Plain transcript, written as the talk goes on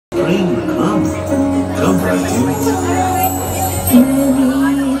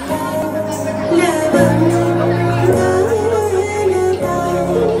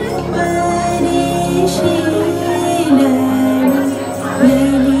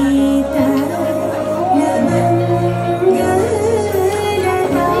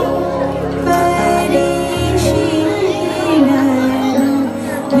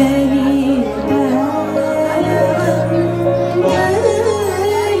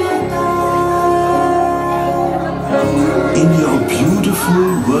In your beautiful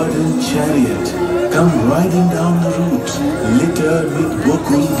verdant chariot, come riding down the route, littered with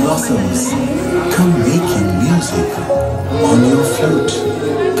bokul blossoms. Come making music on your flute.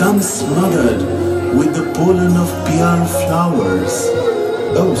 Come smothered with the pollen of pear flowers.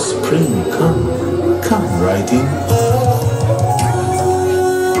 Oh spring, come riding.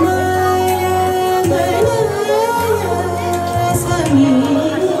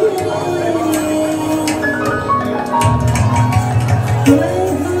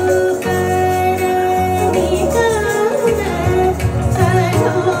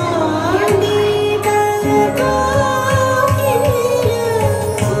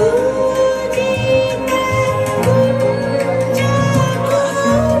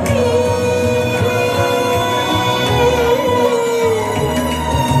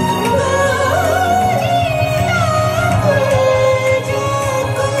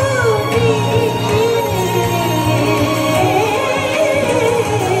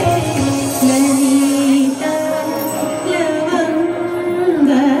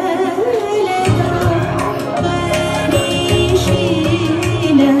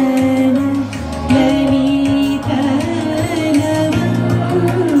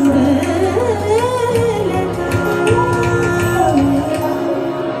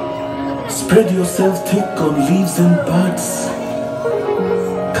 Spread yourself thick on leaves and buds.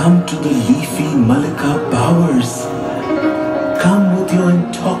 Come to the leafy Malika bowers. Come with your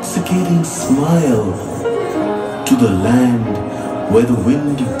intoxicating smile to the land where the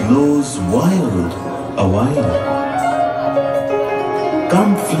wind blows wild a while.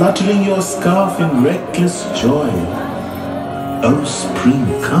 Come fluttering your scarf in reckless joy. Oh spring,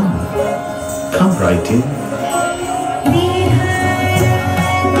 come right in.